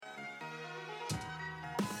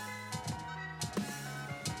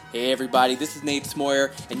Hey everybody, this is Nate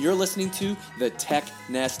Smoyer, and you're listening to the Tech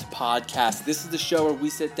Nest Podcast. This is the show where we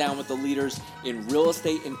sit down with the leaders in real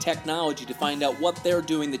estate and technology to find out what they're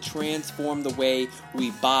doing to transform the way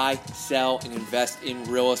we buy, sell, and invest in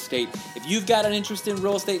real estate. If you've got an interest in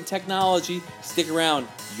real estate and technology, stick around.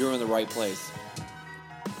 You're in the right place.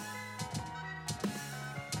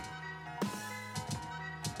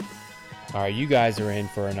 All right, you guys are in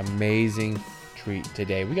for an amazing treat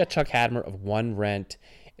today. We got Chuck Hattemer of Onerent.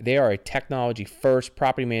 They are a technology-first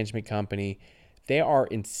property management company. They are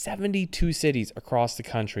in 72 cities across the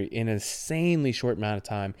country in an insanely short amount of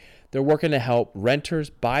time. They're working to help renters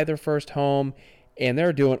buy their first home, and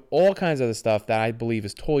they're doing all kinds of other stuff that I believe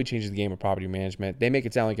is totally changing the game of property management. They make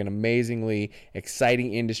it sound like an amazingly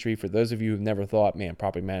exciting industry. For those of you who've never thought, man,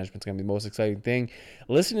 property management's going to be the most exciting thing,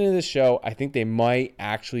 listening to this show, I think they might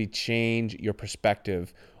actually change your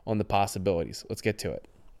perspective on the possibilities. Let's get to it.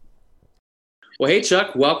 Well, hey,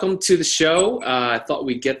 Chuck, welcome to the show. I thought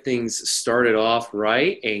we'd get things started off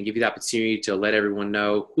right and give you the opportunity to let everyone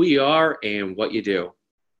know who you are and what you do.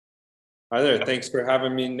 Hi there. Thanks for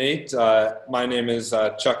having me, Nate. My name is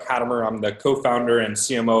Chuck Hattemer. I'm the co-founder and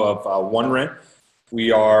CMO of Onerent.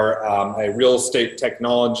 We are a real estate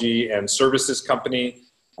technology and services company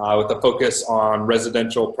with a focus on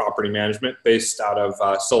residential property management based out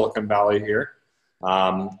of Silicon Valley here.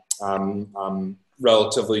 I'm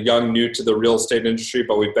relatively young, new to the real estate industry,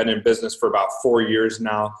 but we've been in business for about 4 years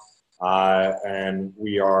now. And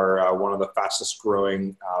we are one of the fastest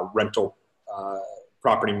growing rental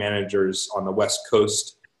property managers on the West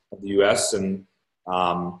Coast of the US. And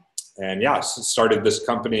yeah, started this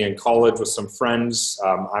company in college with some friends.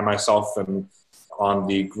 I myself am on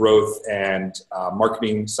the growth and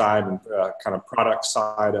marketing side and kind of product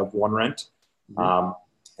side of Onerent.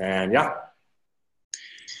 And yeah.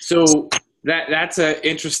 So that's an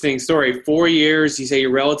interesting story. 4 years, you say you're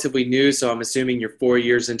relatively new, so I'm assuming you're 4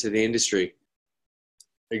 years into the industry.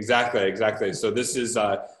 Exactly. So this is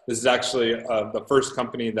actually the first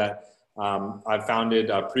company that I founded.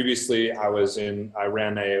 Previously, I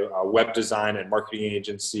ran a web design and marketing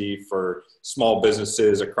agency for small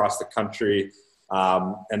businesses across the country.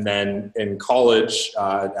 And then in college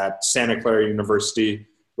at Santa Clara University,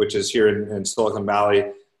 which is here in Silicon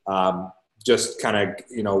Valley, just kind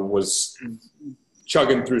of, was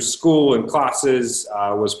chugging through school and classes,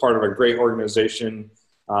 was part of a great organization,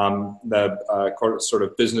 the sort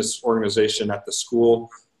of business organization at the school.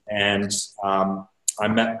 And I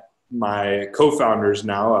met my co-founders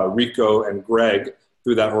now, Rico and Greg,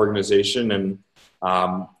 through that organization. And,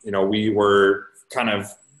 we were kind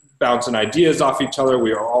of bouncing ideas off each other.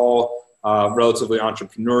 We are all relatively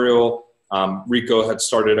entrepreneurial. Rico had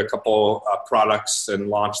started a couple products and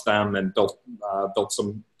launched them and built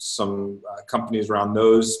some companies around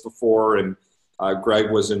those before. And Greg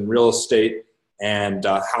was in real estate, and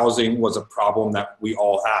housing was a problem that we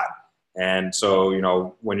all had. And so,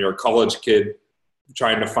 when you're a college kid,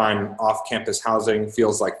 trying to find off-campus housing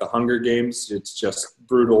feels like the Hunger Games. It's just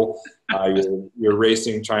brutal. You're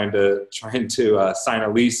racing, trying to sign a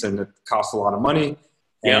lease, and it costs a lot of money.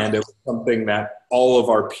 Yeah. And it was something that all of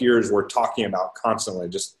our peers were talking about constantly,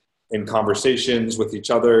 just in conversations with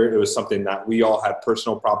each other. It was something that we all had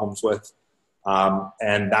personal problems with.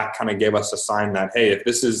 And that kind of gave us a sign that, hey, if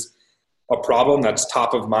this is a problem that's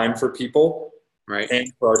top of mind for people, right,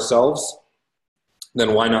 and for ourselves,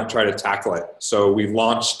 then why not try to tackle it? So we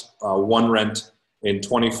launched Onerent in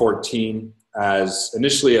 2014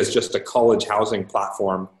 initially as just a college housing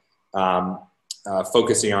platform,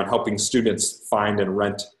 focusing on helping students find and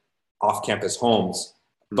rent off-campus homes.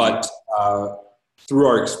 But through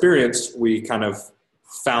our experience, we kind of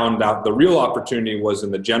found out the real opportunity was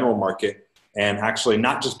in the general market, and actually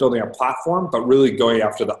not just building a platform, but really going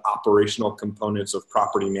after the operational components of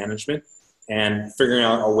property management and figuring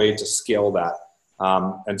out a way to scale that.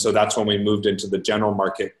 And so that's when we moved into the general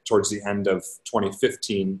market towards the end of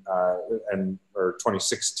 2015 or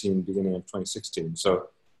 2016, beginning of 2016.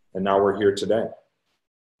 And now we're here today.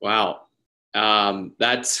 Wow.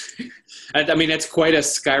 That's quite a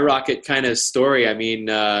skyrocket kind of story. I mean,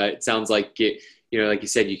 it sounds like like you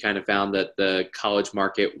said, you kind of found that the college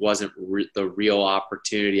market wasn't the real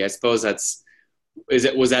opportunity. I suppose was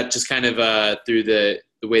that just kind of through the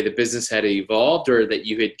way the business had evolved, or that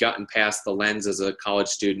you had gotten past the lens as a college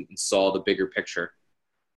student and saw the bigger picture?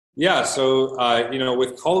 Yeah. So,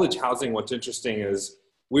 with college housing, what's interesting is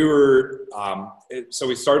we were, so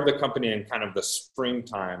we started the company in kind of the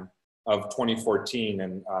springtime of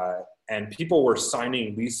 2014, and people were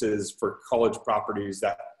signing leases for college properties,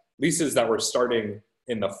 leases that were starting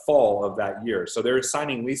in the fall of that year. So they were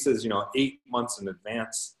signing leases, 8 months in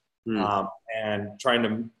advance. and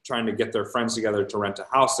trying to get their friends together to rent a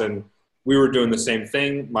house. And we were doing the same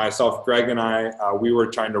thing. Myself, Greg, and I, we were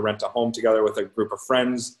trying to rent a home together with a group of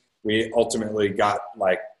friends. We ultimately got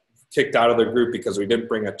kicked out of the group because we didn't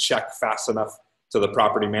bring a check fast enough to the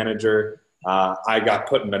property manager. I got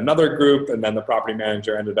put in another group, and then the property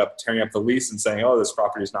manager ended up tearing up the lease and saying, oh, this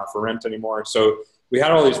property is not for rent anymore. So we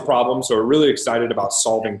had all these problems. So we're really excited about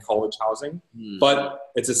solving college housing,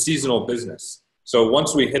 but it's a seasonal business. So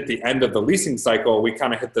once we hit the end of the leasing cycle, we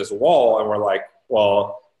kind of hit this wall, and we're like,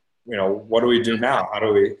 well, what do we do now? How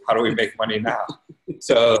do we make money now?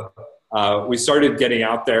 So we started getting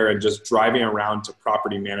out there and just driving around to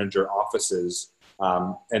property manager offices.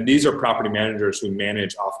 And these are property managers who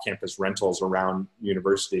manage off-campus rentals around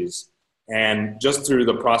universities. And just through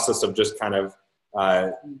the process of just kind of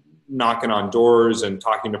knocking on doors and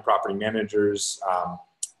talking to property managers,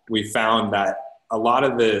 we found that a lot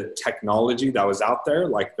of the technology that was out there,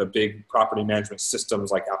 like the big property management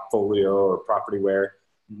systems like Appfolio or Propertyware,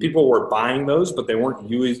 people were buying those, but they weren't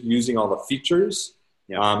using all the features.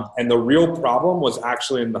 Yeah. And the real problem was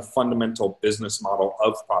actually in the fundamental business model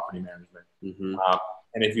of property management.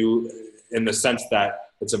 And in the sense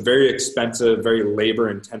that it's a very expensive, very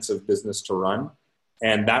labor-intensive business to run.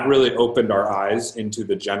 And that really opened our eyes into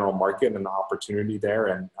the general market and the opportunity there.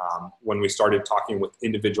 And when we started talking with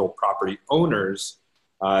individual property owners,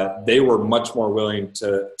 they were much more willing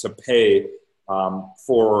to pay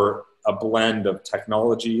for a blend of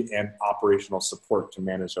technology and operational support to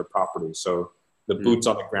manage their property. So the boots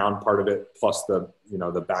on the ground part of it, plus the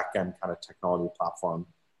back end kind of technology platform.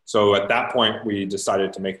 So at that point, we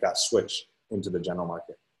decided to make that switch into the general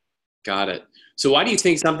market. Got it. So why do you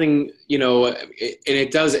think something,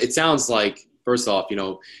 it sounds like, first off,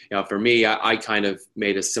 for me, I kind of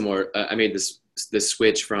made a similar, I made this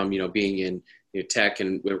switch from, being in tech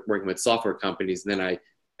and working with software companies. And then I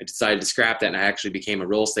decided to scrap that, and I actually became a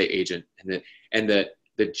real estate agent. And the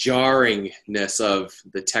jarringness of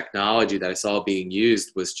the technology that I saw being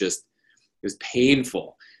used was it was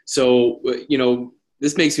painful. So,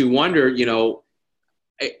 this makes me wonder,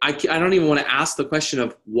 I don't even want to ask the question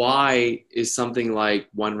of why is something like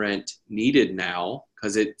Onerent needed now?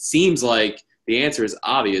 Because it seems like the answer is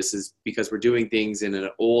obvious, is because we're doing things in an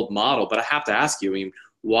old model. But I have to ask you,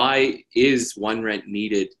 why is Onerent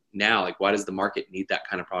needed now? Like, why does the market need that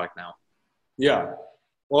kind of product now? Yeah.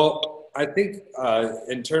 Well, I think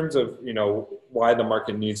in terms of, why the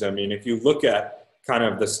market needs it, if you look at kind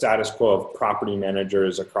of the status quo of property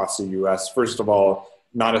managers across the US, first of all,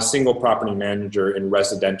 not a single property manager in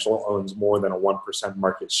residential owns more than a 1%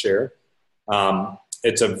 market share. To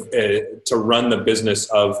run the business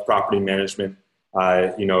of property management,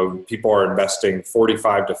 people are investing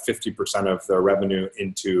 45 to 50% of their revenue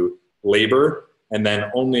into labor, and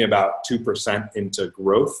then only about 2% into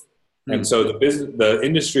growth. And so the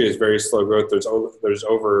industry is very slow growth. There's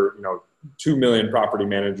over 2 million property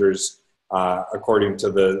managers. According to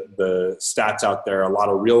the stats out there, a lot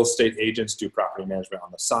of real estate agents do property management on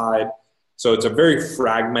the side. So it's a very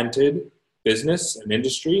fragmented business and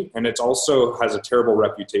industry, and it also has a terrible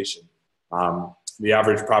reputation. The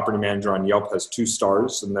average property manager on Yelp has 2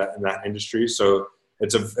 stars in that industry. So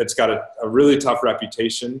it's got a really tough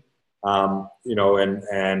reputation, and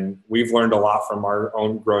we've learned a lot from our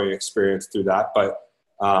own growing experience through that. But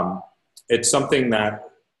it's something that,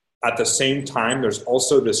 at the same time, there's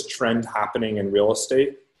also this trend happening in real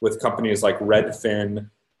estate with companies like Redfin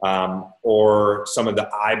or some of the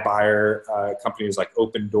iBuyer companies like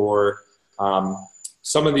Open Door.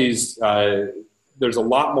 Some of these, there's a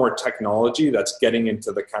lot more technology that's getting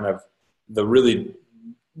into the kind of the really,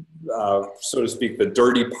 so to speak, the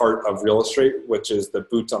dirty part of real estate, which is the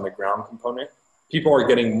boots on the ground component. People are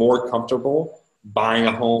getting more comfortable buying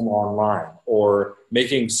a home online or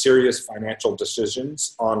making serious financial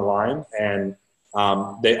decisions online. And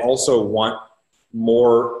they also want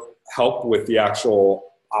more help with the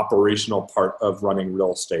actual operational part of running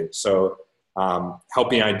real estate. So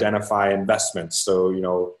helping identify investments.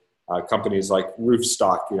 So, companies like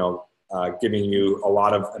Roofstock, giving you a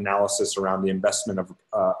lot of analysis around the investment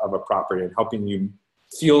of a property and helping you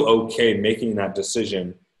feel okay making that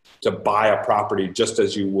decision to buy a property just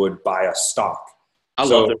as you would buy a stock. I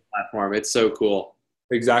love their platform. It's so cool.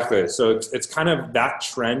 Exactly. So it's kind of that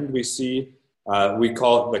trend we see. We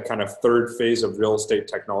call it the kind of third phase of real estate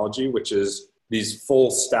technology, which is these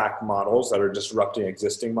full stack models that are disrupting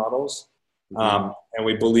existing models. And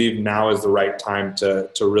we believe now is the right time to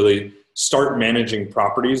really start managing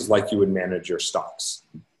properties like you would manage your stocks.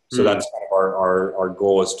 So that's kind of our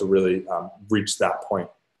goal, is to really reach that point.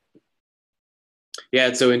 Yeah,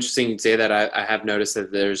 it's so interesting you say that. I have noticed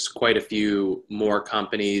that there's quite a few more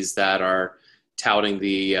companies that are touting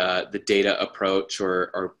the data approach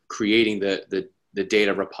or creating the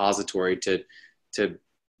data repository to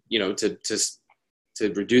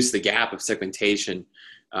to reduce the gap of segmentation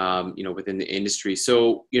within the industry.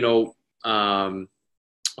 So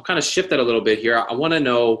I'll kind of shift that a little bit here. I want to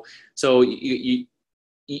know. So you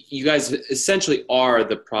guys essentially are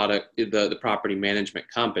the property management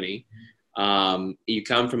company. You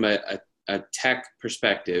come from a tech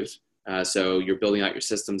perspective, so you're building out your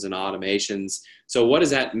systems and automations. So what has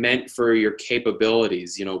that meant for your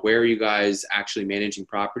capabilities? Where are you guys actually managing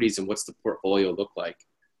properties, and what's the portfolio look like?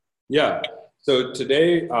 Yeah. So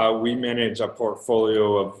today we manage a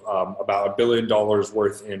portfolio of about $1 billion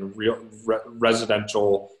worth in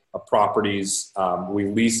residential properties. We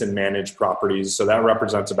lease and manage properties. So that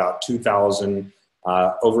represents about 2,000,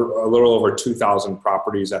 a little over 2,000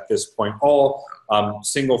 properties at this point, all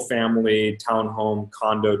single family, townhome,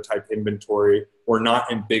 condo type inventory. We're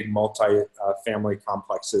not in big multi-family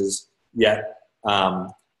complexes yet,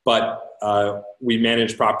 but we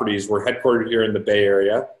manage properties. We're headquartered here in the Bay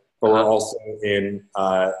Area, but we're also in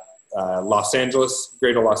Los Angeles,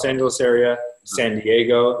 greater Los Angeles area, San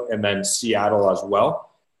Diego, and then Seattle as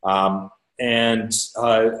well. What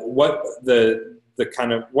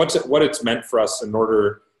it's meant for us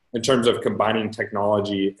in terms of combining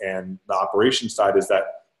technology and the operations side is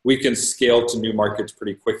that we can scale to new markets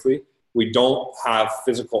pretty quickly. We don't have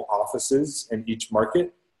physical offices in each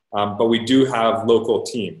market, but we do have local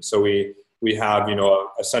teams. So we have,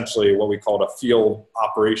 essentially what we call a field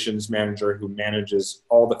operations manager who manages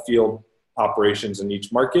all the field operations in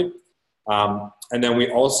each market. And then we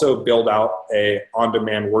also build out a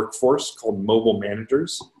on-demand workforce called mobile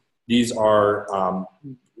managers. These are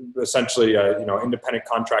essentially independent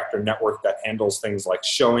contractor network that handles things like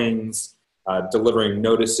showings, delivering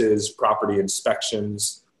notices, property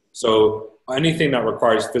inspections. So anything that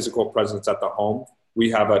requires physical presence at the home, we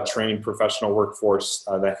have a trained professional workforce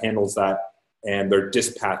that handles that, and they're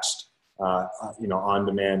dispatched, on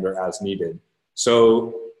demand or as needed.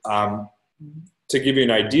 So to give you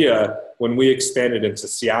an idea, when we expanded into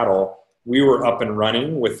Seattle, we were up and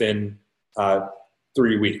running within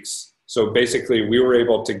 3 weeks. So basically, we were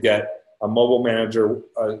able to get a mobile manager,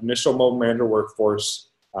 initial mobile manager workforce.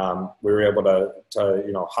 We were able to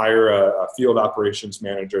hire a field operations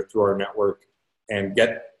manager through our network and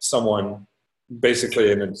get someone,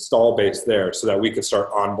 basically an install base there, so that we could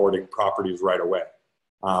start onboarding properties right away.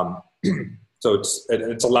 So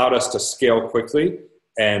it's allowed us to scale quickly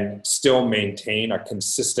and still maintain a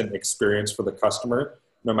consistent experience for the customer,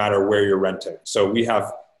 no matter where you're renting. So we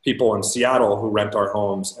have people in Seattle who rent our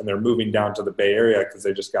homes, and they're moving down to the Bay Area because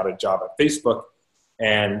they just got a job at Facebook,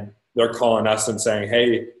 and they're calling us and saying,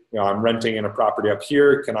 hey, I'm renting in a property up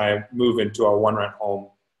here. Can I move into a one rent home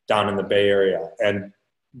down in the Bay Area? And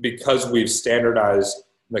because we've standardized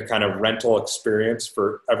the kind of rental experience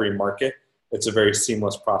for every market, it's a very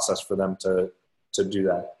seamless process for them to do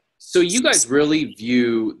that. So you guys really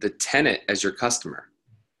view the tenant as your customer?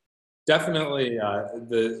 Definitely.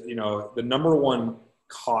 The number one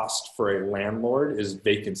cost for a landlord is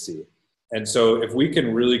vacancy. And so if we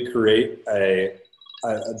can really create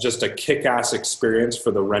just a kick-ass experience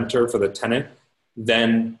for the renter, for the tenant,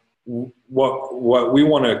 then what we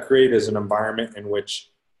want to create is an environment in which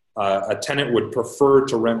a tenant would prefer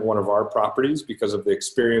to rent one of our properties because of the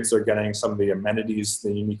experience they're getting, some of the amenities,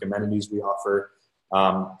 the unique amenities we offer.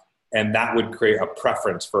 And that would create a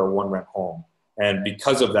preference for a one rent home. And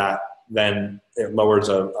because of that, then it lowers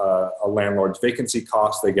a landlord's vacancy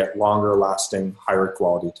costs. They get longer lasting, higher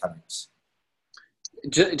quality tenants.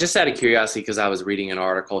 Just out of curiosity, because I was reading an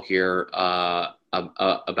article here about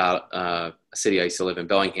a city I used to live in,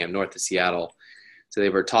 Bellingham, north of Seattle. So they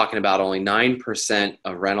were talking about only 9%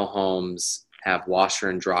 of rental homes have washer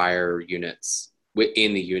and dryer units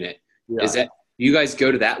within the unit. Yeah. Is that, do you guys go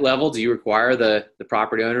to that level? Do you require the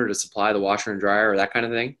property owner to supply the washer and dryer or that kind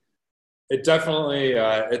of thing? It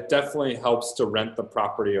definitely helps to rent the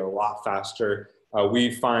property a lot faster.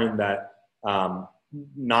 We find that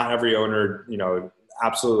not every owner,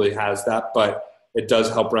 absolutely has that, but it does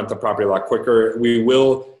help rent the property a lot quicker.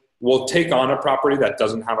 We'll take on a property that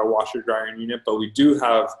doesn't have a washer dryer unit, but we do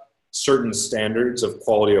have certain standards of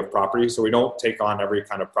quality of property. So we don't take on every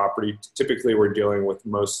kind of property. Typically, we're dealing with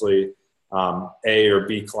mostly A or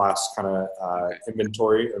B class kind of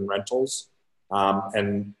inventory and rentals,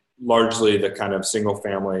 and largely the kind of single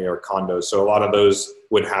family or condos. So a lot of those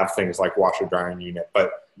would have things like washer drying unit,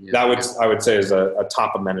 but I would say is a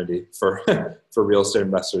top amenity for for real estate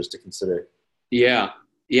investors to consider. Yeah.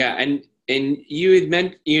 And And you had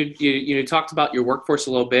meant you talked about your workforce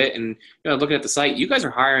a little bit, and looking at the site, you guys are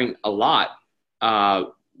hiring a lot.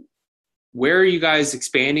 Where are you guys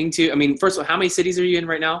expanding to? I mean, first of all, how many cities are you in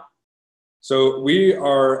right now? So we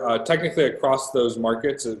are technically across those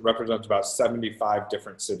markets. It represents about 75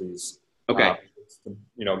 different cities. Okay.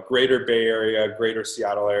 Greater Bay Area, Greater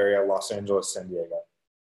Seattle area, Los Angeles, San Diego.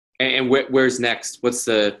 And where's next? What's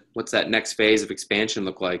that next phase of expansion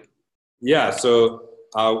look like? Yeah, so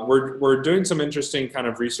we're doing some interesting kind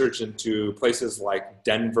of research into places like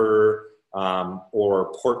Denver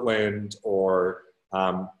or Portland or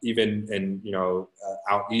even in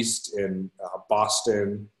out east in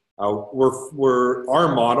Boston.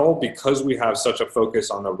 Our model, because we have such a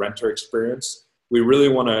focus on the renter experience, we really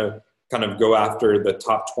want to kind of go after the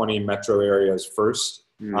top 20 metro areas first,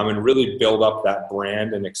 and really build up that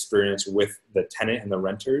brand and experience with the tenant and the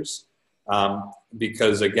renters.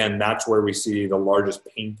 Because again, that's where we see the largest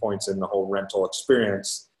pain points in the whole rental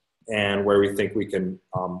experience, and where we think we can,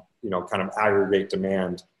 kind of aggregate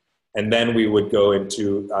demand. And then we would go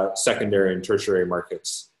into secondary and tertiary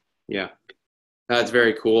markets. Yeah, that's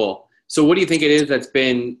very cool. So what do you think it is that's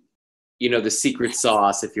been, the secret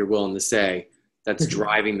sauce, if you're willing to say, that's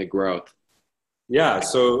driving the growth? Yeah.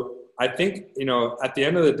 So I think, at the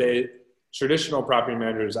end of the day, traditional property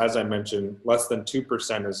managers, as I mentioned, less than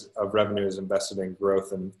 2% of revenue is invested in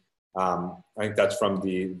growth. And I think that's from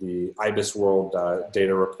the IBIS World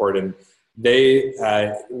data report. And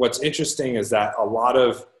what's interesting is that a lot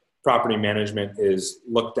of property management is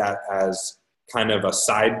looked at as kind of a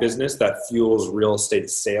side business that fuels real estate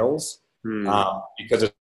sales, because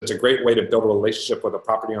it's a great way to build a relationship with a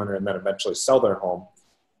property owner and then eventually sell their home.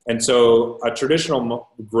 And so a traditional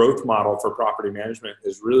growth model for property management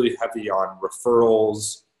is really heavy on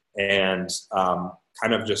referrals and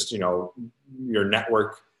kind of just, your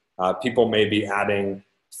network. People may be adding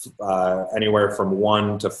anywhere from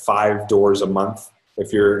 1 to 5 doors a month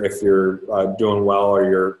if you're doing well, or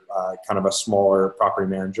you're kind of a smaller property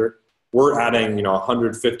manager. We're adding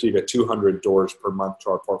 150 to 200 doors per month to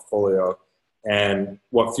our portfolio. And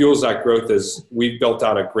what fuels that growth is we've built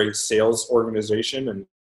out a great sales organization and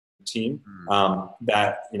team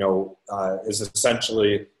that is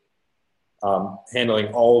essentially handling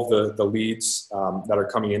all of the leads that are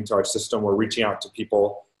coming into our system. We're reaching out to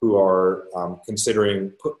people who are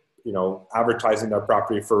considering advertising their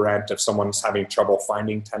property for rent. If someone's having trouble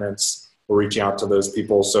finding tenants, we're reaching out to those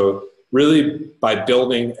people. So really, by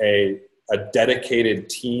building a dedicated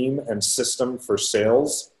team and system for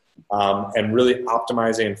sales, and really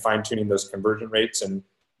optimizing and fine-tuning those conversion rates and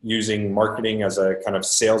using marketing as a kind of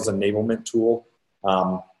sales enablement tool,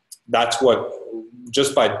 that's what,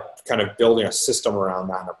 just by kind of building a system around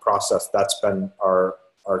that and a process, that's been our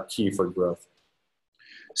key for growth.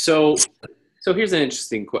 So here's an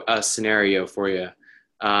interesting scenario for you.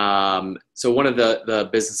 So one of the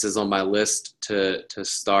businesses on my list to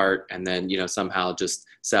start and then, somehow just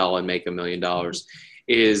sell and make $1 million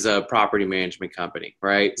is a property management company,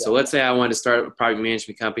 right? Yeah. So let's say I wanted to start a property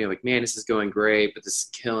management company. I'm like, man, this is going great, but this is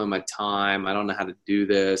killing my time. I don't know how to do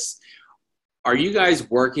this. Are you guys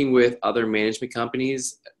working with other management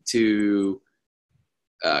companies to,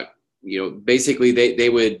 basically they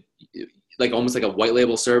would, like almost like a white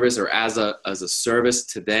label service, or as a service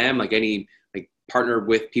to them, like partner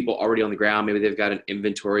with people already on the ground? Maybe they've got an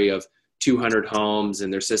inventory of 200 homes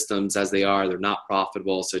in their systems as they are. They're not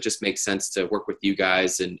profitable. So it just makes sense to work with you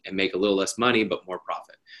guys and make a little less money, but more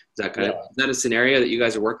profit. Is that a scenario that you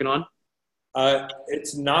guys are working on?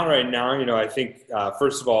 It's not right now. I think,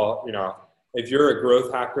 first of all, if you're a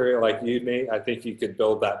growth hacker like you, Nate, I think you could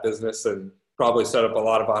build that business and probably set up a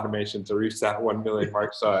lot of automation to reach that 1 million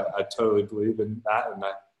mark. So I totally believe in that. And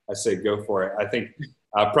I say go for it. I think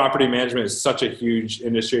property management is such a huge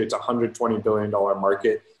industry. It's a $120 billion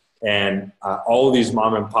market. And all of these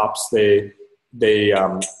mom and pops, they do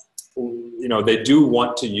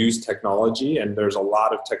want to use technology, and there's a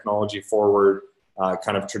lot of technology forward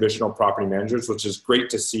kind of traditional property managers, which is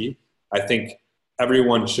great to see. I think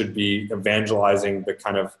everyone should be evangelizing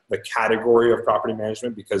the category of property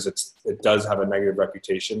management, because it does have a negative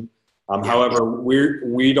reputation. However,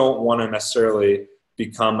 we don't want to necessarily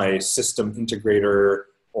become a system integrator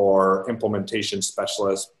or implementation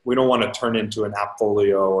specialist. We don't want to turn into an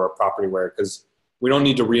Appfolio or a Propertyware, because we don't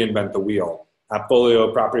need to reinvent the wheel.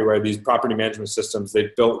 Appfolio, Propertyware, these property management systems,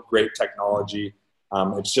 they've built great technology.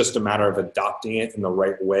 It's just a matter of adopting it in the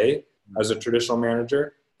right way as a traditional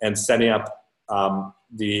manager, and setting up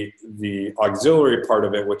the auxiliary part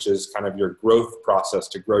of it, which is kind of your growth process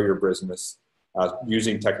to grow your business.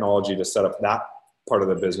 Using technology to set up that part of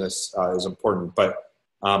the business is important. But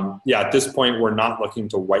Yeah, at this point, we're not looking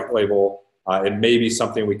to white label. It may be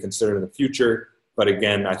something we consider in the future, but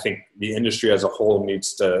again, I think the industry as a whole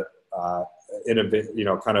needs to innovate,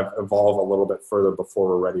 kind of evolve a little bit further before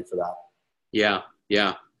we're ready for that. Yeah,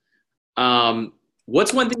 yeah.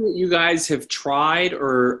 What's one thing that you guys have tried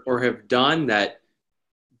or have done that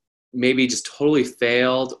maybe just totally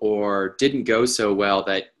failed or didn't go so well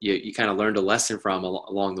that you kind of learned a lesson from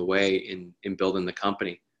along the way in building the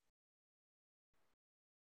company?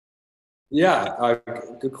 Yeah,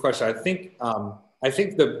 good question. I think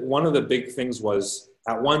that one of the big things was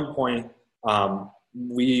at one point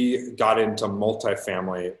we got into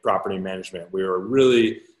multifamily property management. We were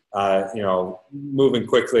really moving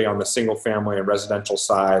quickly on the single family and residential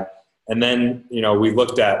side, and then we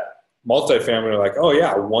looked at multifamily, like, oh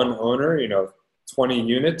yeah, one owner, 20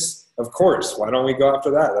 units. Of course, why don't we go after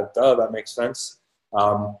that? That makes sense.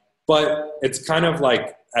 But it's kind of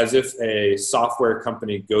like as if a software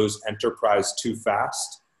company goes enterprise too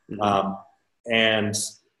fast. Mm-hmm. And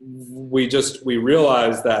we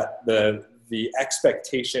realized that the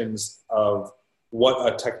expectations of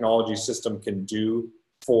what a technology system can do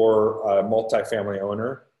for a multifamily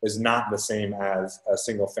owner is not the same as a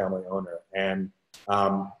single family owner. And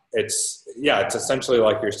it's essentially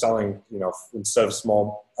like you're selling, instead of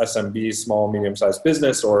small SMB, small, medium-sized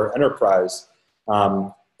business or enterprise.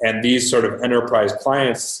 And these sort of enterprise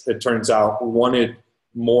clients, it turns out, wanted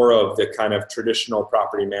more of the kind of traditional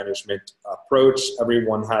property management approach.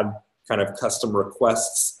 Everyone had kind of custom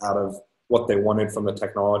requests out of what they wanted from the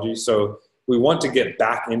technology. So we want to get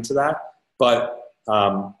back into that, but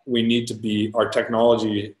our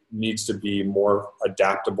technology needs to be more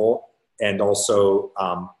adaptable and also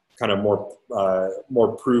kind of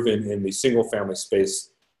more proven in the single family space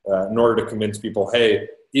in order to convince people, hey,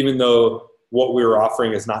 even though what we were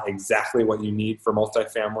offering is not exactly what you need for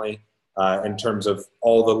multifamily in terms of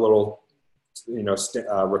all the little,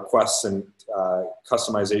 requests and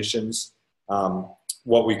customizations.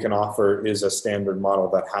 What we can offer is a standard model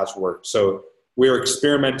that has worked. So we're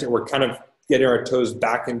experimenting. We're kind of getting our toes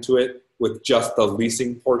back into it with just the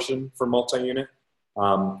leasing portion for multi-unit.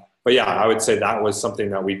 But yeah, I would say that was something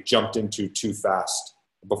that we jumped into too fast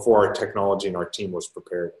before our technology and our team was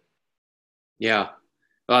prepared. Yeah.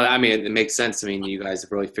 Well, I mean, it makes sense. I mean, you guys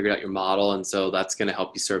have really figured out your model, and so that's going to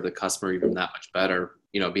help you serve the customer even that much better,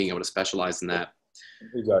 being able to specialize in that.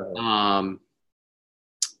 Exactly.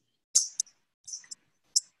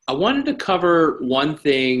 I wanted to cover one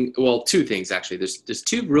thing, well, two things actually. There's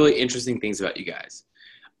two really interesting things about you guys.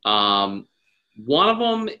 One of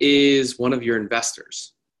them is one of your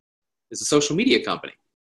investors. It's a social media company.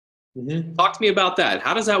 Mm-hmm. Talk to me about that.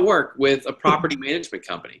 How does that work with a property management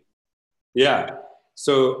company? Yeah.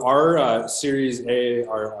 So our Series A,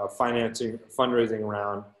 our fundraising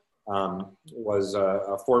round was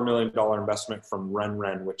a $4 million investment from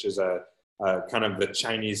Onerent, which is a kind of the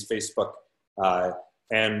Chinese Facebook.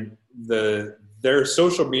 And their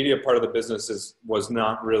social media part of the business was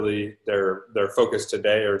not really their focus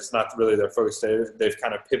today, or it's not really their focus today. They've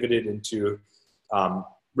kind of pivoted into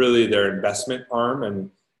really their investment arm, and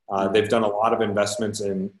they've done a lot of investments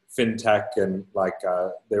in fintech, and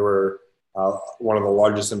they were one of the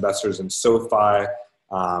largest investors in SoFi,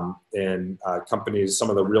 in companies, some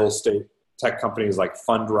of the real estate tech companies like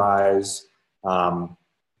Fundrise,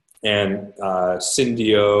 and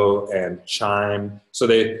Syndio and Chime. So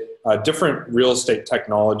they different real estate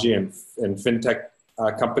technology and fintech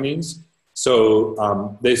companies.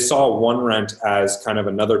 So they saw Onerent as kind of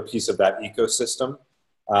another piece of that ecosystem.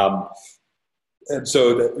 And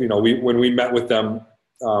so when we met with them,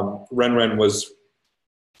 Onerent was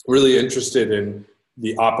really interested in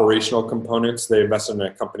the operational components. They invested in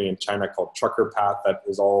a company in China called Trucker Path that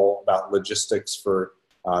is all about logistics for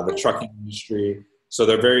the trucking industry. So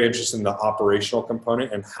they're very interested in the operational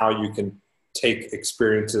component and how you can take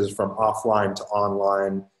experiences from offline to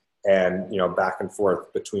online and, back and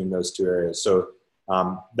forth between those two areas. So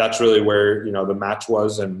that's really where, the match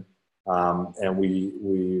was. And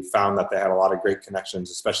we found that they had a lot of great connections,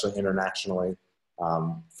 especially internationally,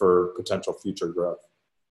 for potential future growth.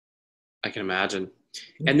 I can imagine.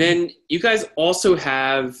 And then you guys also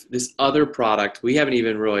have this other product. We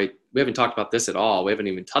haven't talked about this at all. We haven't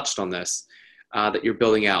even touched on this, that you're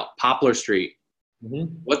building out, Poplar Street. Mm-hmm.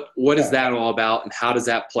 What is that all about, and how does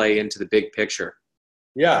that play into the big picture?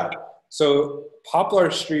 Yeah. So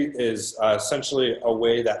Poplar Street is essentially a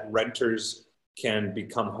way that renters can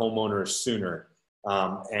become homeowners sooner.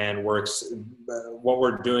 And what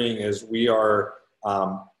we're doing is we are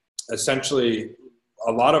essentially,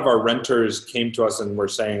 a lot of our renters came to us and were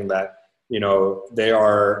saying that, they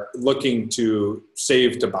are looking to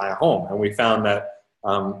save to buy a home. And we found that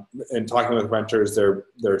in talking with renters,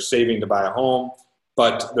 they're saving to buy a home,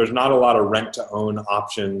 but there's not a lot of rent to own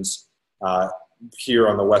options here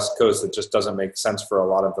on the West Coast. That just doesn't make sense for a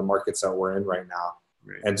lot of the markets that we're in right now.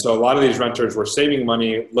 Right. And so a lot of these renters were saving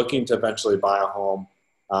money, looking to eventually buy a home,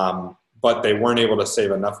 but they weren't able to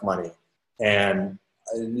save enough money. And,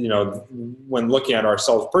 when looking at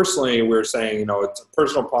ourselves personally, we're saying, it's a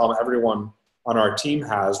personal problem everyone on our team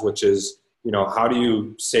has, which is, how do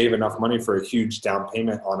you save enough money for a huge down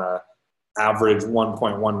payment on a average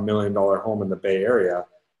 $1.1 million home in the Bay Area?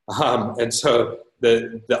 And so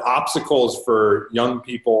the obstacles for young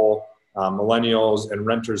people, millennials, and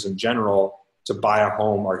renters in general to buy a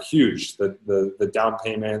home are huge. The down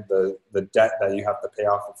payment, the debt that you have to pay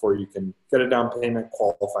off before you can get a down payment,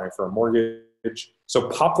 qualifying for a mortgage. So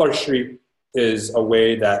Poplar Street is a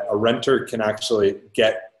way that a renter can actually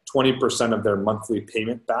get 20% of their monthly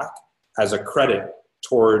payment back as a credit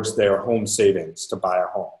towards their home savings to buy a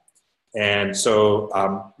home. And so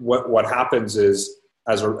what happens is,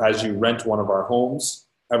 as you rent one of our homes,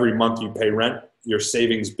 every month you pay rent, your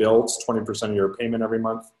savings builds 20% of your payment every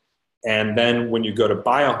month. And then when you go to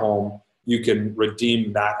buy a home, you can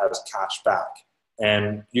redeem that as cash back.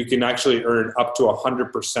 And you can actually earn up to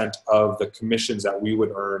 100% of the commissions that we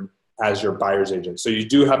would earn as your buyer's agent. So you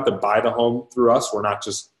do have to buy the home through us. We're not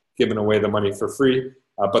just giving away the money for free.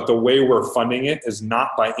 But the way we're funding it is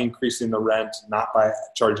not by increasing the rent, not by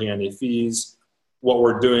charging any fees. What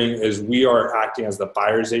we're doing is we are acting as the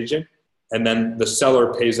buyer's agent, and then the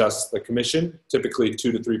seller pays us the commission, typically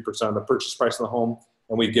 2 to 3% of the purchase price of the home,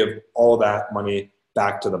 and we give all that money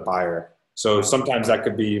back to the buyer. So sometimes that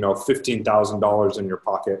could be, $15,000 in your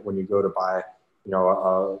pocket when you go to buy, a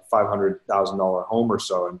 $500,000 home or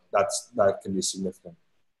so, and that can be significant.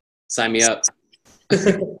 Sign me up.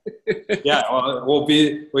 Yeah, well,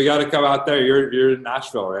 we got to come out there. You're in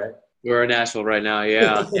Nashville, right? We're in Nashville right now.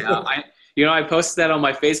 Yeah. Yeah. I posted that on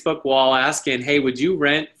my Facebook wall asking, hey, would you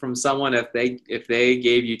rent from someone if they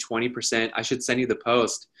gave you 20%? I should send you the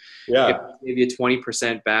post. Yeah. If they gave you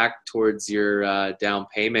 20% back towards your down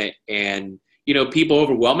payment. And, people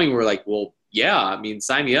overwhelmingly were like, well, yeah,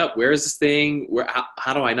 sign me up. Where is this thing?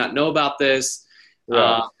 How do I not know about this?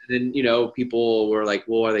 Yeah. And then, people were like,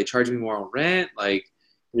 well, are they charging me more on rent? Like,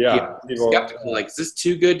 yeah, skeptical, like, is this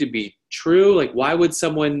too good to be true? Like, why would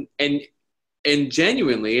someone, and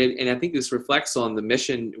genuinely, and I think this reflects on the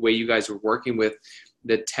mission way you guys were working with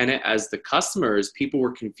the tenant as the customers, people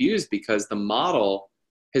were confused because the model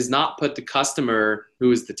has not put the customer,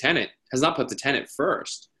 who is the tenant, has not put the tenant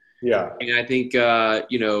first. Yeah. And I think,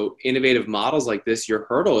 innovative models like this, your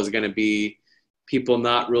hurdle is going to be people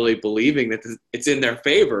not really believing that it's in their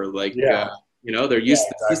favor. Like, they're used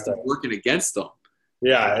to the system working against them.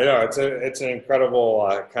 Yeah, it's an incredible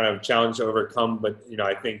kind of challenge to overcome. But,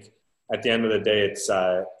 I think at the end of the day,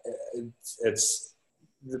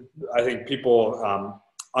 I think people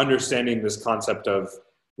understanding this concept of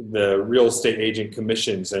the real estate agent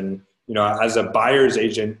commissions. And, as a buyer's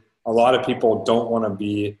agent, a lot of people don't want to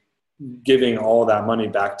be giving all that money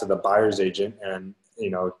back to the buyer's agent. And,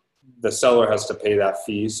 the seller has to pay that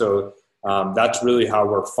fee. So that's really how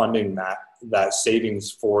we're funding that savings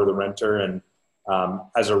for the renter. And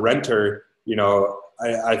as a renter,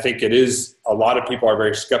 I think it is, a lot of people are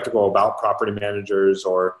very skeptical about property managers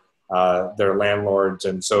or their landlords.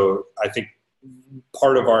 And so I think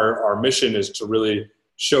part of our mission is to really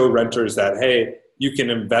show renters that, hey, you can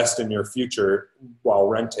invest in your future while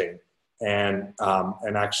renting and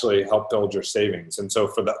actually help build your savings. And so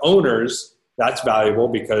for the owners, that's valuable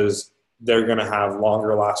because they're going to have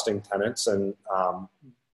longer lasting tenants, and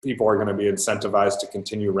people are going to be incentivized to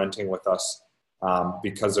continue renting with us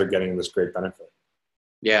because they're getting this great benefit.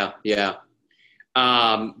 Yeah.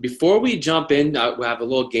 Before we jump in, we have a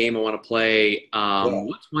little game I want to play.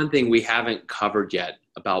 What's one thing we haven't covered yet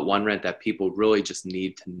about OneRent that people really just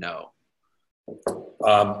need to know?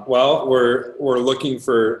 Well, we're looking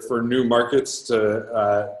for new markets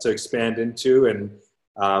to expand into, and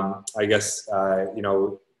I guess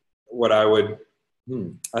what I would.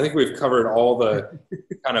 I think we've covered all the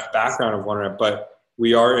kind of background of OneRent, but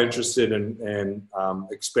we are interested in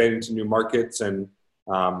expanding to new markets, and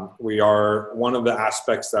we are, one of the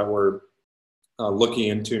aspects that we're looking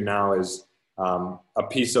into now is a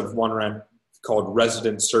piece of OneRent called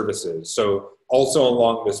resident services. So also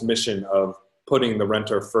along this mission of putting the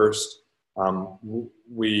renter first,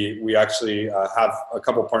 we actually have a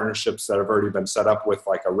couple partnerships that have already been set up with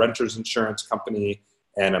like a renter's insurance company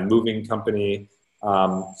and a moving company.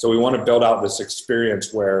 So we want to build out this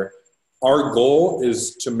experience where our goal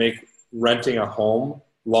is to make renting a home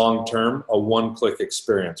long-term a one-click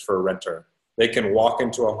experience for a renter. They can walk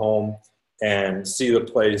into a home and see the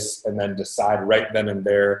place and then decide right then and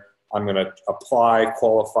there, I'm going to apply,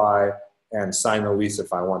 qualify, and sign the lease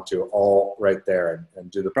if I want to, all right there, and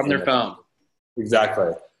do the From their payment. phone.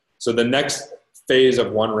 Exactly. So the next phase of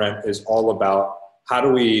OneRent is all about how do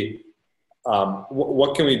we,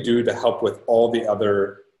 what can we do to help with all the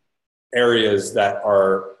other areas that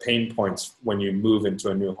are pain points when you move into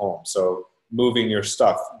a new home. So moving your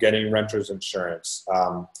stuff, getting renter's insurance,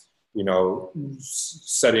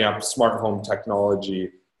 setting up smart home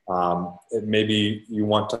technology. Maybe you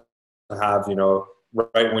want to have,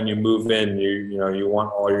 right when you move in, you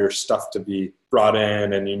want all your stuff to be brought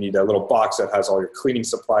in, and you need a little box that has all your cleaning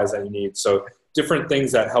supplies that you need. So different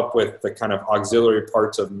things that help with the kind of auxiliary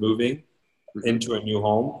parts of moving into a new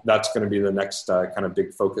home. That's going to be the next kind of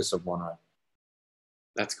big focus of OneRent.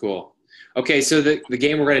 That's cool. Okay, so the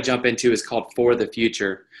game we're going to jump into is called For the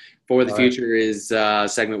Future. For the Future is a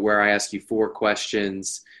segment where I ask you 4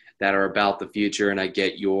 questions that are about the future, and I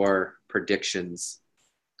get your predictions.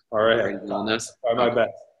 All right. On this? Try my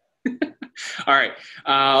best. All right.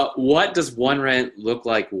 What does OneRent look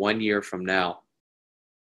like 1 year from now?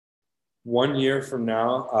 1 year from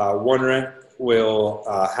now, OneRent will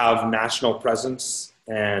have national presence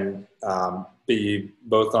and be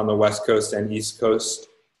both on the West Coast and East Coast,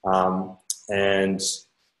 and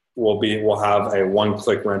we'll have a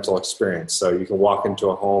one-click rental experience. So you can walk into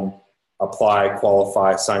a home, apply,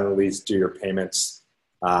 qualify, sign the lease, do your payments,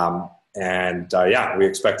 we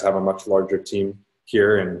expect to have a much larger team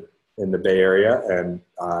here in the Bay Area, and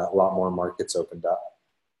a lot more markets opened up.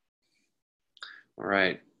 All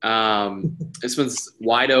right. This one's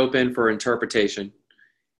wide open for interpretation.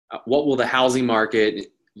 What will the housing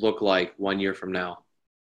market look like 1 year from now?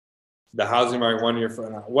 The housing market 1 year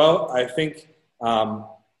from now. Well, I think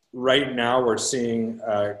right now we're seeing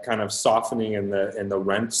kind of softening in the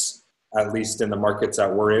rents, at least in the markets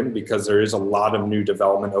that we're in, because there is a lot of new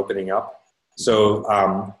development opening up.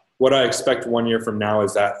 So what I expect 1 year from now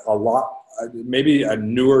is that maybe a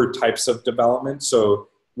newer types of development. So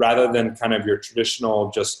rather than kind of your traditional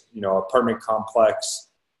just, apartment complex,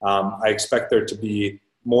 I expect there to be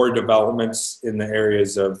more developments in the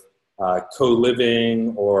areas of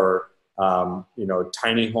co-living or,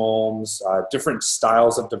 tiny homes, different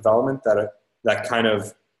styles of development that kind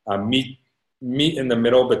of meet in the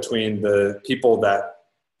middle between the people that,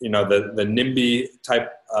 the NIMBY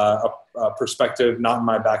type perspective, not in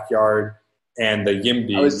my backyard, and the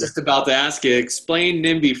YIMBY. I was just about to ask you, explain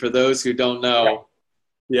NIMBY for those who don't know.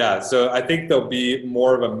 Yeah, so I think there'll be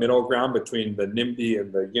more of a middle ground between the NIMBY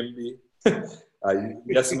and the YIMBY.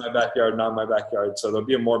 Yes, in my backyard, not in my backyard. So there'll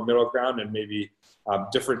be a more middle ground, and maybe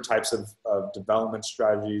different types of development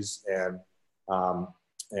strategies, and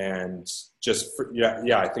just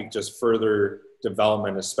I think just further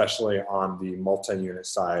development, especially on the multi-unit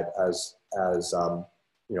side as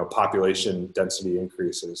population density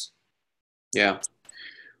increases. Yeah.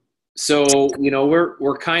 So,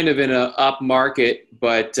 we're kind of in a up market,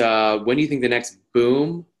 but when do you think the next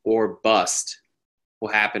boom or bust will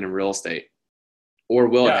happen in real estate? Or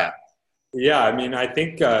will it happen? Yeah, I mean, I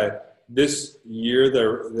think this year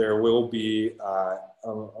there will be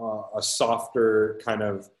a softer kind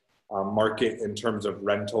of market in terms of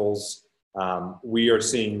rentals. We are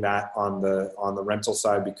seeing that on the rental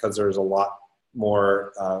side because there's a lot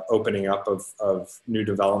more opening up of new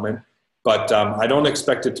development. But I don't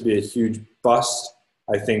expect it to be a huge bust.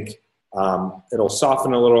 I think it'll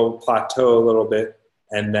soften a little, plateau a little bit,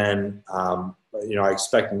 and then I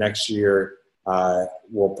expect next year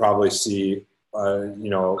we'll probably see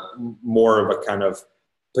more of a kind of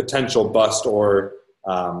potential bust or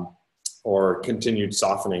continued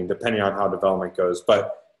softening, depending on how development goes.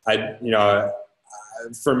 But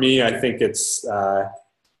for me, I think it's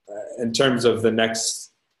in terms of the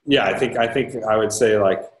next. Yeah, I think I would say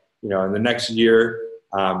in the next year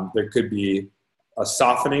there could be a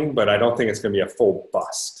softening, but I don't think it's going to be a full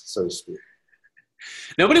bust, so to speak.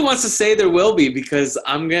 Nobody wants to say there will be, because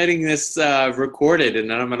I'm getting this recorded, and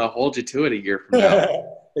then I'm going to hold you to it a year from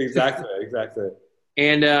now. Exactly.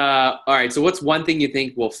 And all right, so what's one thing you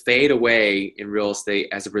think will fade away in real estate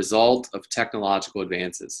as a result of technological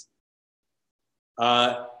advances?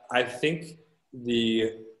 I think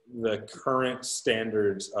the current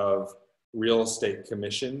standards of real estate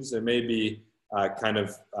commissions, it may be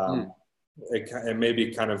it may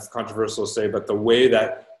be kind of controversial to say, but the way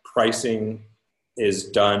that pricing is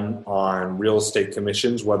done on real estate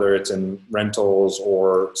commissions, whether it's in rentals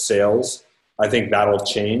or sales, I think that'll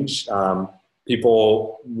change.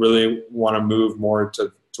 People really want to move more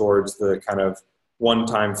towards the kind of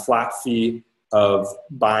one-time flat fee of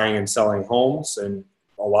buying and selling homes. And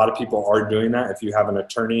a lot of people are doing that. If you have an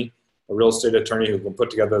attorney real estate attorney who can put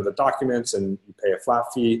together the documents and you pay a flat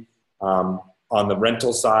fee. On the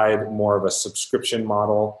rental side, more of a subscription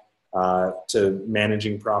model to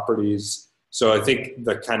managing properties. So I think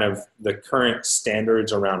the current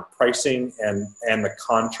standards around pricing and the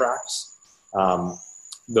contracts,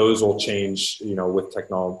 those will change, with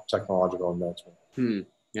technological advancement.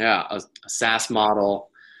 Yeah, a SaaS model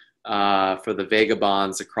for the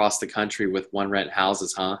vagabonds across the country with one rent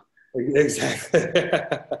houses, huh? Exactly.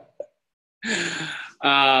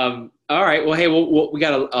 All right. Well, hey, we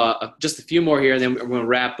got just a few more here, and then we're going to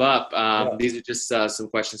wrap up. Yeah. These are just some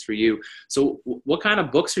questions for you. So what kind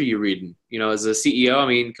of books are you reading? As a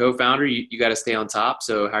CEO, co-founder, you got to stay on top.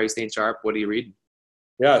 So how are you staying sharp? What are you reading?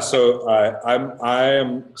 Yeah. So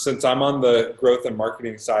since I'm on the growth and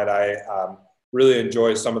marketing side, I really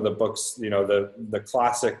enjoy some of the books. The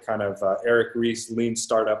classic kind of Eric Ries Lean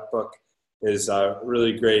Startup book is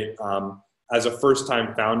really great. As a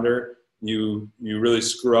first-time founder, you really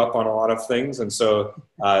screw up on a lot of things. And so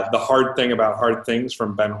The Hard Thing About Hard Things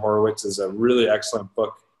from Ben Horowitz is a really excellent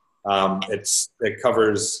book. It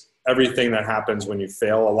covers everything that happens when you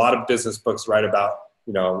fail. A lot of business books write about,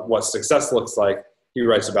 what success looks like. He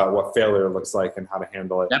writes about what failure looks like and how to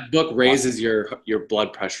handle it. That book raises your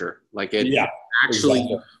blood pressure. Yeah, actually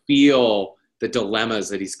exactly. feel the dilemmas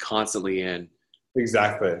that he's constantly in.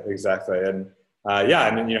 Exactly. And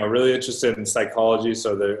really interested in psychology.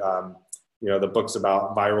 So the books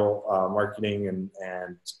about viral marketing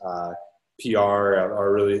and PR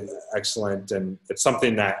are really excellent. And it's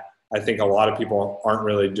something that I think a lot of people aren't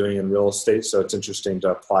really doing in real estate. So it's interesting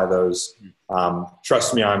to apply those.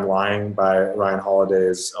 Trust Me, I'm Lying by Ryan Holiday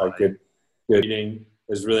is a good reading,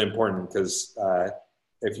 is really important because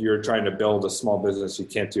if you're trying to build a small business, you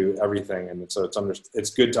can't do everything. And so it's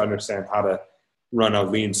good to understand how to run a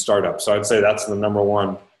lean startup. So I'd say that's the number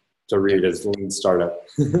one to read is Lean Startup.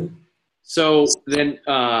 So then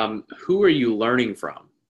who are you learning from?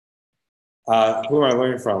 Who am I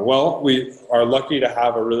learning from? Well, we are lucky to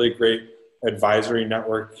have a really great advisory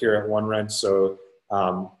network here at Onerent. So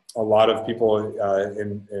a lot of people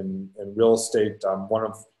in real estate.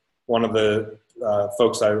 One of the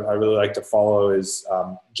folks I really like to follow is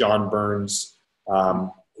John Burns.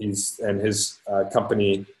 He's and his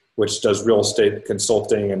company, which does real estate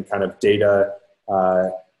consulting and kind of data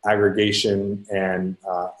aggregation and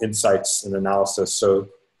insights and analysis. So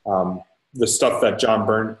the stuff that John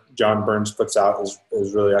Burns puts out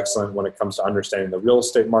is really excellent when it comes to understanding the real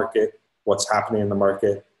estate market, what's happening in the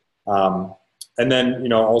market. And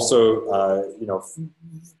then, also,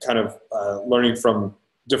 kind of learning from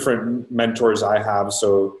different mentors I have.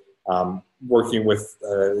 So working with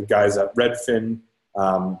the guys at Redfin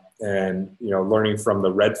and, learning from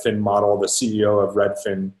the Redfin model, the CEO of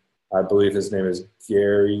Redfin, I believe his name is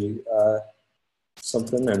Gary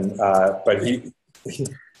something. And but he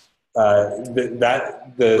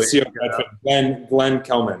the CEO of Redfin, Glenn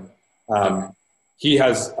Kelman, he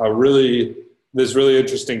has this really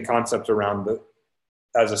interesting concept around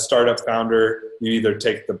as a startup founder, you either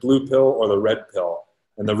take the blue pill or the red pill.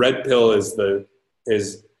 And the red pill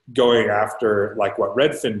is going after like what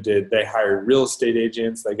Redfin did. They hired real estate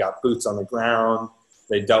agents. They got boots on the ground.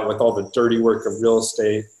 They dealt with all the dirty work of real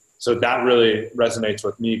estate. So that really resonates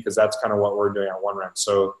with me because that's kind of what we're doing at Onerent.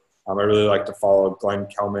 So I really like to follow Glenn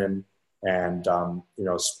Kelman and,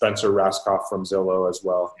 Spencer Raskoff from Zillow as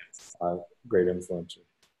well. Great influencer.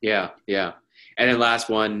 Yeah. And then last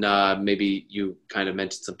one, maybe you kind of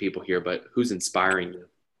mentioned some people here, but who's inspiring you?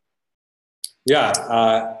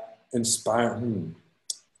 Yeah, inspiring.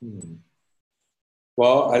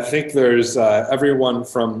 Well, I think there's everyone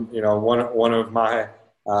from, one of my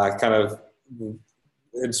kind of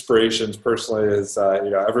inspirations personally is,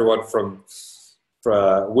 everyone from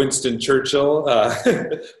Winston Churchill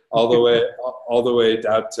all the way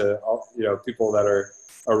down to, people that are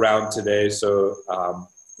around today. So,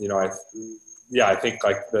 I think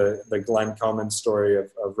like the Glenn Kelman story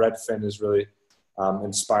of Redfin is really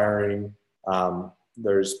inspiring.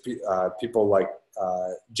 There's people like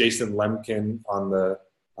Jason Lemkin on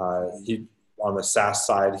the SaaS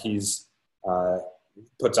side. He's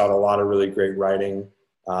puts out a lot of really great writing.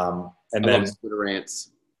 And then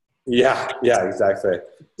rants. Yeah, exactly.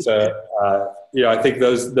 So I think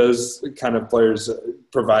those kind of players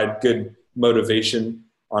provide good motivation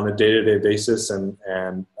on a day-to-day basis and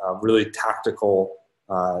really tactical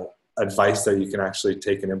advice that you can actually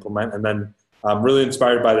take and implement. And then I'm really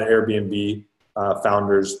inspired by the Airbnb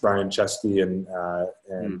founders, Brian Chesky and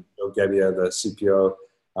Joe Gebbia, the CPO,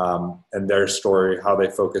 and their story, how they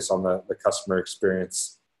focus on the customer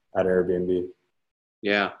experience at Airbnb.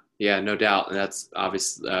 Yeah, no doubt. And that's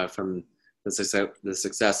obvious from the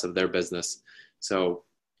success of their business. So,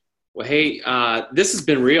 well, hey, this has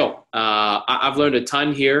been real. I've learned a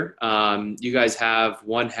ton here. You guys have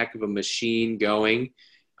one heck of a machine going.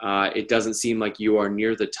 It doesn't seem like you are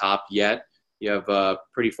near the top yet. You have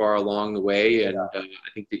pretty far along the way, and I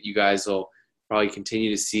think that you guys will probably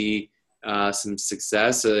continue to see some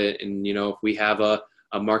success. And if we have a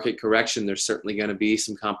market correction, there's certainly going to be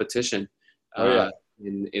some competition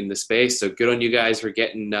in the space. So good on you guys for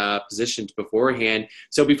getting positioned beforehand.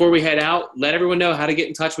 So before we head out, let everyone know how to get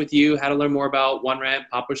in touch with you, how to learn more about Onerent,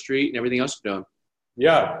 Poplar Street, and everything else you're doing.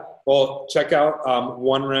 Yeah, well, check out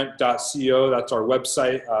onerent.co. That's our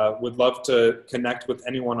website. Would love to connect with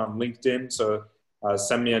anyone on LinkedIn. So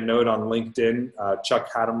send me a note on LinkedIn, Chuck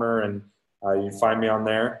Hattemer, and you find me on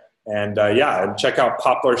there. And and check out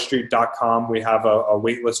poplarstreet.com. We have a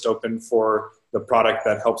wait list open for the product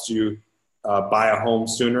that helps you buy a home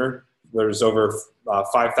sooner. There's over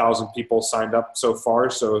 5,000 people signed up so far.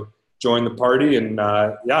 So join the party, and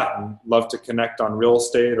love to connect on real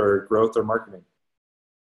estate or growth or marketing.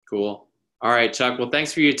 Cool. All right, Chuck. Well,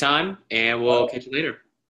 thanks for your time, and we'll catch you later.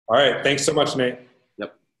 All right. Thanks so much, Nate.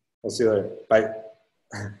 Yep. I'll see you later. Bye.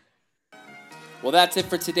 Well, that's it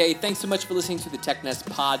for today. Thanks so much for listening to the TechNest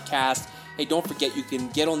podcast. Hey, don't forget, you can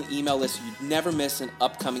get on the email list so you'd never miss an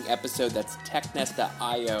upcoming episode. That's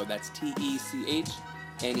technest.io. That's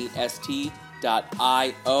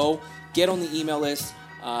TECHNEST.io. Get on the email list.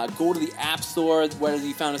 Go to the App Store, whether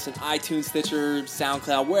you found us in iTunes, Stitcher,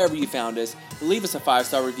 SoundCloud, wherever you found us. Leave us a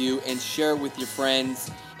 5-star review and share it with your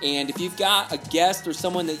friends. And if you've got a guest or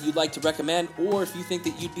someone that you'd like to recommend, or if you think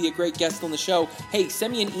that you'd be a great guest on the show, hey,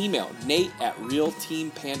 send me an email,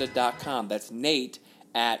 nate@realteampanda.com. That's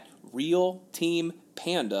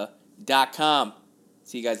nate@realteampanda.com.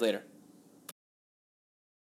 See you guys later.